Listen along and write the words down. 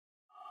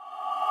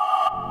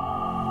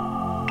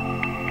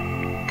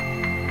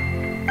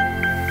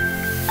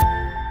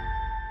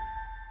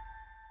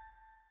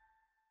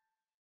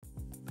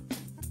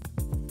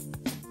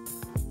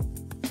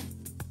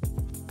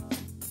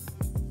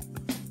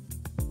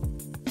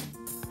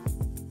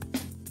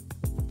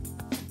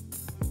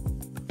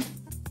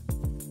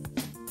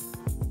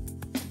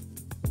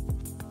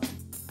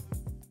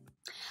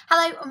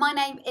Hello, my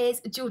name is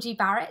Georgie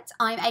Barrat.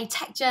 I'm a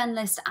tech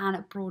journalist and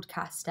a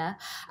broadcaster,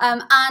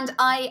 and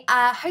I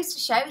host a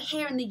show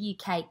here in the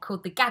UK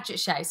called The Gadget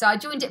Show. So I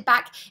joined it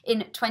back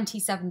in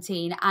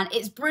 2017 and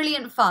it's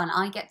brilliant fun.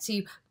 I get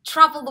to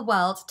travel the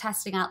world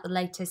testing out the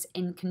latest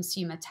in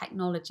consumer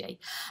technology.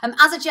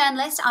 As a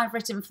journalist, I've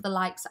written for the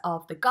likes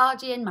of The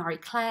Guardian, Marie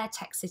Claire,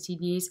 Tech City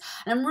News,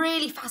 and I'm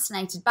really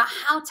fascinated by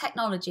how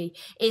technology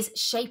is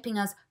shaping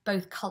us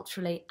both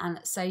culturally and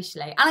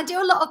socially. And I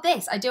do a lot of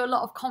this. I do a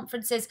lot of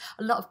conferences,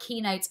 a lot of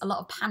keynotes, a lot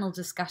of panel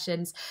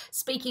discussions,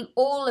 speaking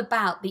all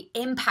about the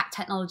impact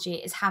technology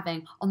is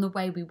having on the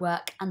way we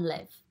work and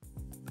live.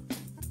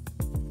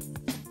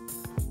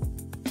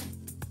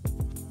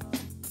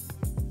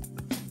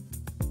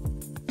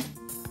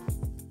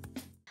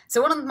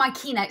 So one of my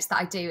keynotes that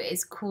I do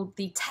is called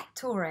the Tech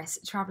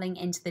Tourist Travelling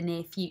into the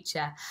Near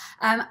Future.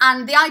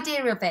 And the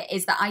idea of it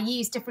is that I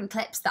use different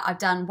clips that I've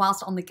done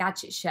whilst on the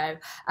Gadget Show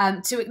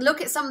to look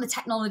at some of the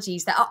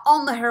technologies that are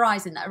on the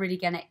horizon that are really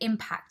going to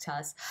impact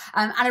us.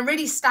 And a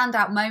really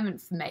standout moment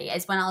for me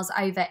is when I was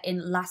over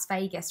in Las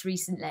Vegas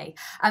recently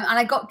and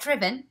I got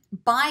driven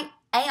by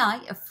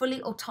AI, a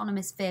fully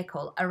autonomous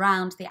vehicle,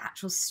 around the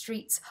actual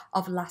streets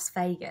of Las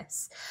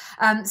Vegas.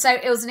 So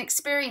it was an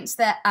experience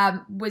that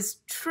was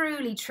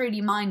truly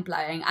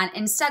mind-blowing. And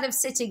instead of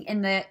sitting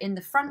in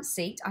the front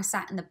seat, I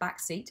sat in the back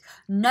seat.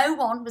 No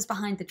one was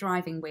behind the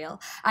driving wheel,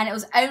 and it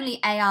was only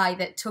AI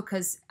that took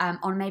us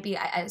on maybe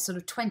a sort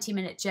of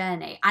 20-minute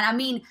journey. And I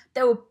mean,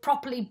 there were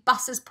properly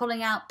buses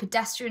pulling out,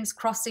 pedestrians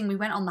crossing. We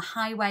went on the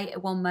highway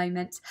at one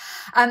moment,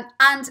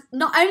 and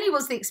not only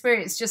was the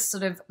experience just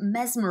sort of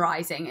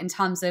mesmerizing in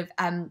terms of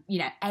you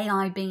know,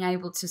 AI being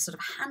able to sort of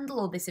handle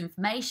all this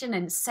information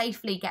and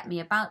safely get me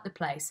about the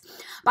place,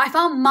 but I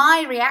found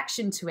my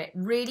reaction to it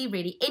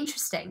really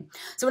interesting.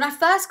 So when I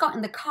first got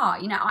in the car,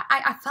 you know,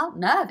 I felt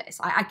nervous.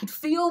 I could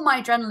feel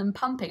my adrenaline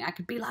pumping. I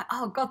could be like,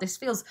 oh God, this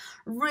feels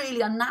really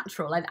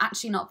unnatural and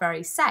actually not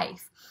very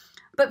safe.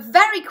 But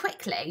very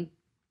quickly,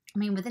 I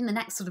mean, within the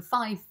next sort of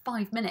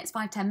 5-10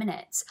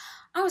 minutes,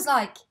 I was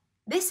like,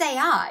 this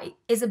AI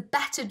is a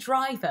better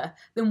driver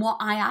than what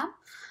I am.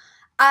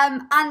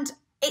 And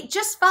it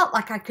just felt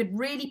like I could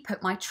really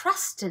put my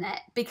trust in it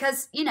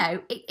because, you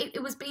know,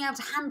 it was being able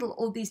to handle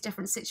all these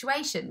different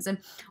situations. And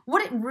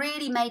what it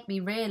really made me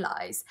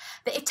realise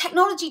that if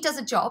technology does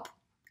a job,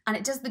 and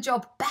it does the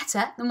job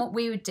better than what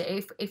we would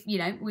do if you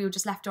know, we were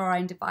just left to our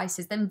own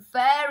devices, then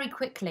very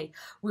quickly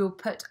we will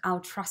put our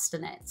trust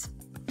in it.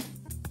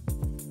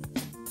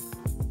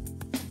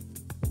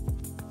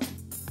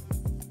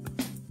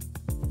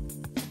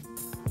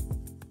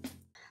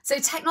 So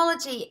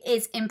technology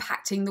is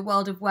impacting the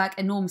world of work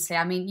enormously.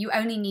 I mean, you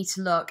only need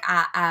to look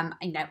at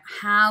you know,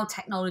 how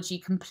technology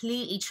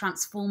completely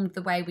transformed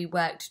the way we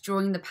worked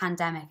during the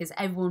pandemic as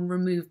everyone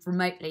removed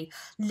remotely,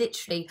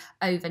 literally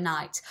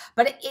overnight.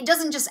 But it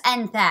doesn't just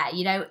end there.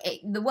 You know,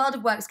 the world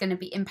of work is going to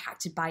be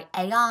impacted by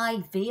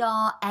AI,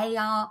 VR,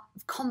 AR,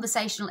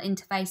 conversational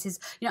interfaces,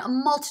 you know, a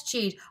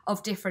multitude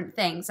of different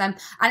things. And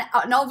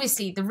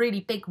obviously the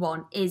really big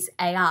one is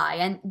AI.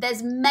 And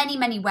there's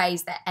many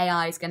ways that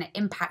AI is going to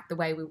impact the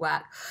way we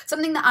work.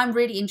 Something that I'm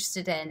really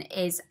interested in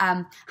is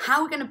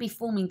how we're going to be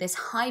forming this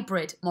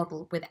hybrid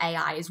model with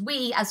AI as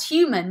we, as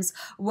humans,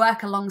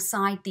 work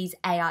alongside these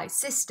AI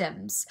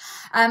systems.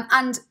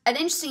 And an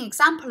interesting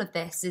example of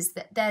this is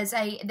that there's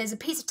a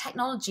piece of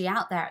technology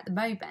out there at the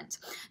moment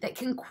that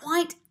can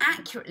quite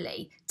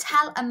accurately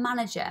tell a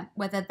manager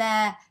whether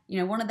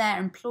one of their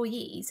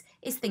employees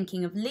is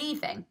thinking of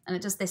leaving, and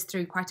it does this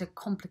through quite a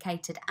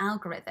complicated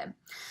algorithm.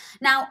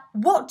 Now,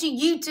 what do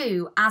you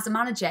do as a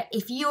manager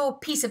if your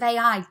piece of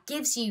AI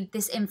gives you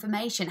this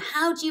information?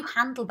 How do you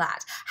handle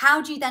that?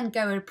 How do you then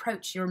go and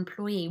approach your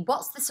employee?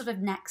 What's the sort of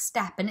next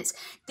step? And it's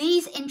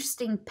these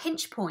interesting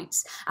pinch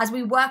points as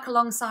we work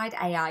alongside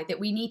AI that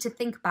we need to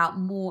think about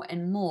more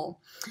and more.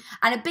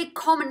 And a big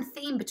common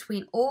theme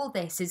between all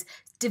this is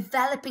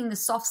developing the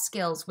soft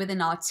skills within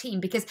our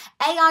team, because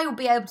AI will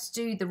be able to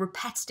do the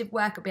repetitive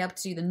work, it'll be able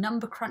to do the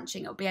number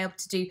crunching, it'll be able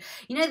to do,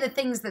 you know, the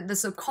things that the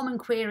sort of common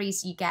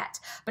queries you get,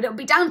 but it'll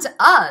be down to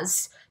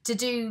us to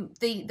do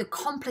the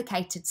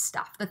complicated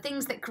stuff, the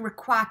things that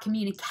require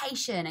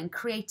communication and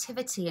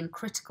creativity and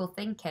critical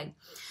thinking.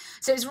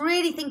 So it's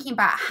really thinking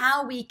about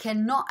how we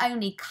can not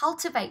only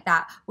cultivate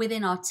that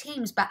within our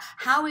teams, but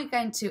how we're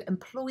going to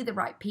employ the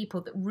right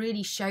people that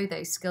really show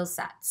those skill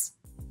sets.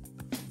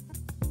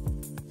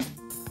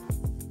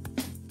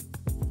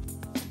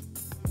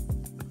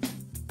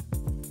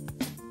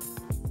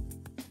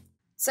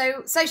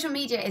 So social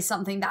media is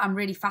something that I'm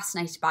really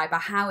fascinated by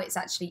how it's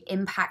actually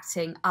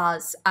impacting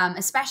us,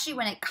 especially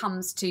when it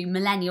comes to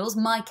millennials,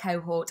 my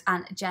cohort,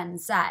 and Gen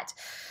Z.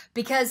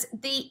 because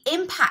the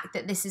impact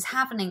that this is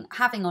having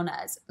on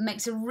us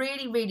makes a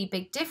really, really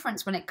big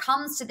difference when it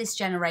comes to this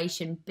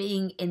generation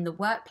being in the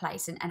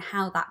workplace and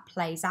how that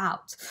plays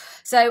out.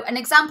 So an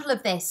example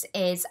of this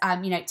is,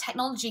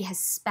 technology has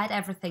sped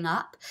everything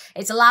up.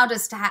 It's allowed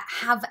us to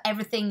have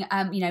everything,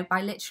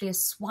 by literally a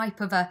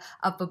swipe of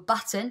a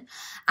button.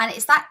 And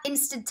it's that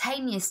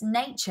instantaneous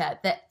nature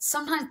that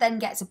sometimes then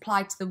gets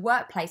applied to the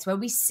workplace, where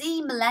we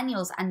see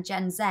millennials and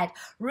Gen Z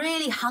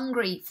really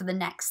hungry for the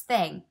next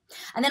thing.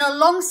 And then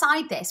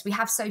alongside this, we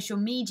have social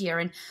media,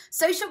 and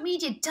social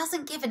media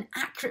doesn't give an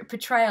accurate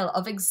portrayal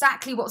of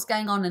exactly what's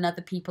going on in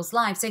other people's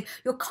lives. So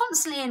you're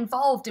constantly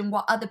involved in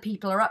what other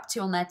people are up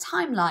to on their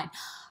timeline.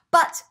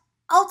 But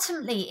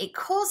ultimately, it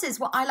causes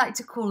what I like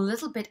to call a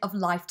little bit of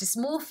life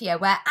dysmorphia,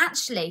 where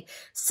actually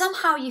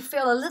somehow you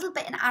feel a little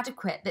bit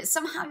inadequate, that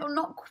somehow you're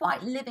not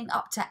quite living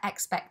up to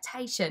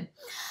expectation.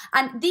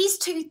 And these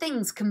two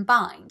things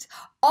combined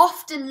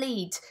often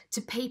lead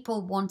to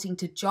people wanting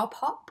to job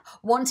hop,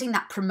 wanting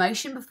that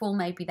promotion before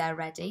maybe they're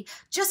ready,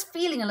 just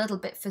feeling a little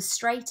bit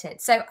frustrated.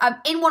 So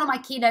in one of my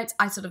keynotes,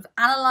 I sort of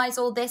analyse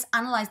all this,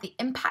 analyse the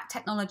impact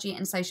technology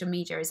and social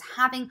media is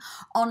having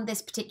on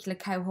this particular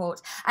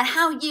cohort, and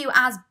how you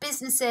as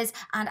businesses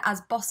and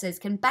as bosses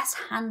can best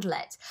handle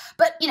it.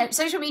 But,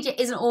 social media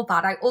isn't all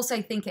bad. I also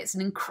think it's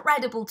an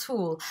incredible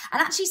tool, and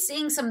actually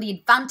seeing some of the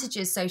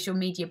advantages social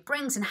media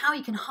brings and how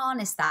you can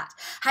harness that,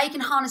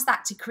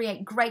 to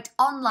create great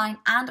online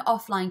and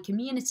offline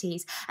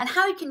communities, and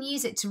how you can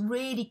use it to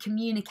really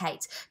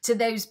communicate to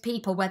those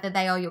people, whether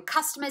they are your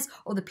customers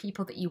or the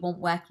people that you want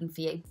working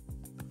for you.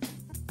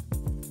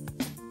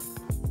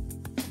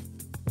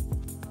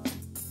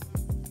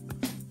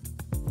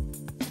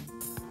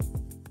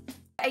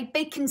 A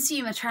big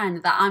consumer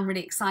trend that I'm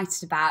really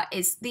excited about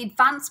is the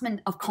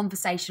advancement of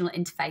conversational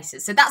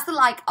interfaces. So that's the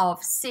like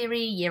of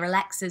Siri, your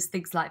Alexas,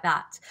 things like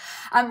that.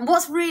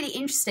 What's really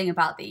interesting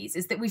about these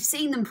is that we've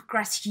seen them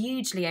progress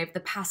hugely over the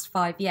past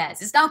 5 years.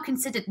 It's now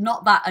considered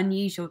not that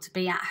unusual to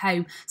be at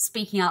home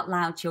speaking out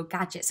loud to your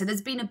gadget. So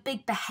there's been a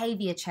big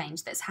behaviour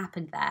change that's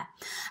happened there.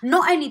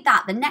 Not only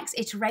that, the next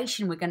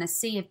iteration we're going to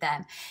see of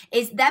them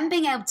is them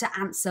being able to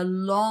answer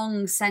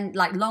long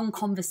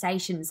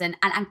conversations and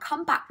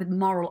come back with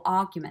moral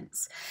arguments.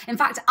 In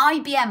fact,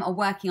 IBM are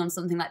working on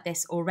something like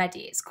this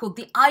already. It's called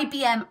the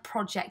IBM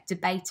Project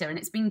Debater, and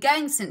it's been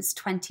going since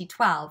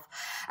 2012.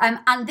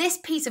 And this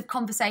piece of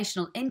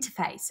conversational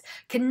interface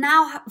can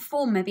now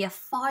form maybe a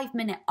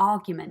 5-minute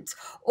argument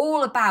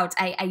all about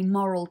a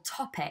moral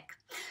topic.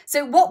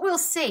 So what we'll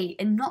see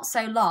in not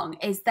so long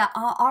is that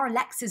our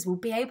Alexas will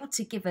be able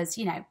to give us,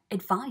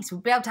 advice.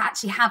 We'll be able to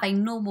actually have a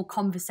normal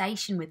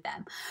conversation with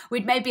them.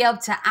 We'd maybe be able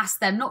to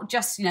ask them not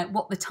just,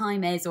 what the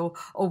time is or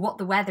what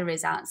the weather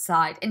is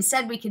outside.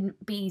 Instead, we can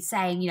be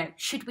saying,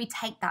 should we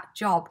take that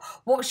job?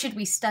 What should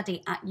we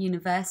study at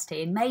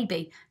university? And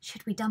maybe,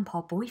 should we dump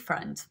our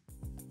boyfriend?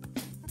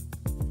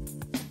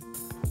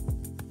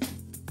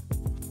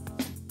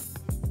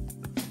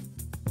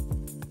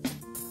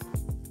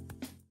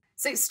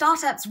 So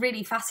startups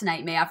really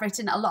fascinate me. I've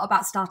written a lot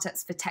about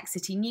startups for Tech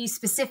City News,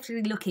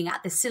 specifically looking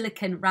at the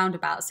Silicon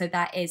Roundabout. So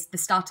that is the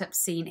startup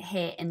scene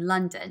here in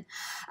London.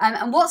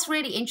 And what's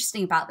really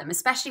interesting about them,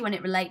 especially when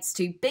it relates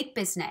to big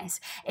business,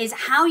 is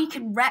how you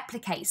can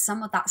replicate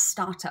some of that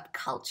startup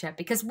culture.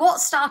 Because what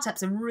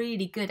startups are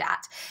really good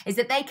at is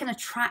that they can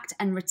attract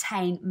and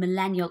retain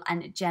millennial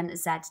and Gen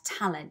Z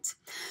talent.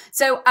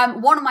 So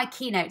one of my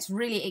keynotes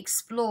really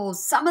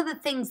explores some of the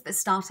things that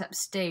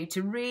startups do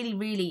to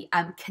really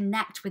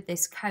connect with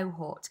this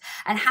cohort,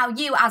 and how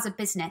you as a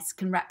business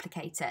can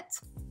replicate it.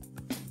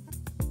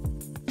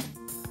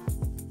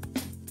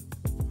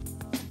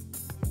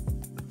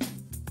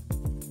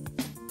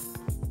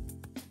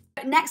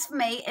 Next for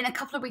me, in a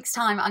couple of weeks'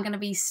 time, I'm going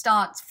to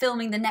start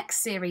filming the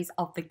next series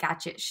of The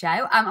Gadget Show.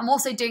 I'm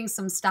also doing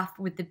some stuff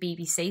with the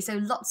BBC, so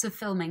lots of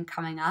filming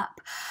coming up.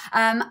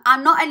 And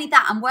not only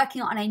that, I'm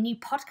working on a new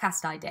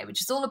podcast idea, which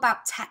is all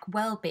about tech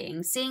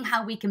well-being, seeing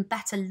how we can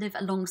better live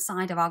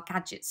alongside of our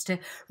gadgets to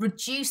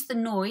reduce the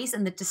noise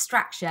and the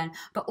distraction,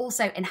 but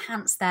also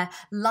enhance their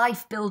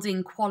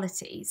life-building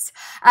qualities.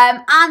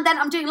 And then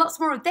I'm doing lots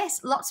more of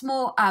this, lots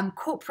more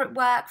corporate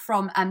work,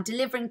 from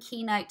delivering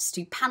keynotes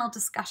to panel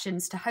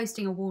discussions to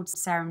hosting awards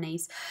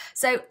ceremonies.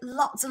 So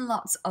lots and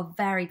lots of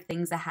varied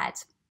things ahead.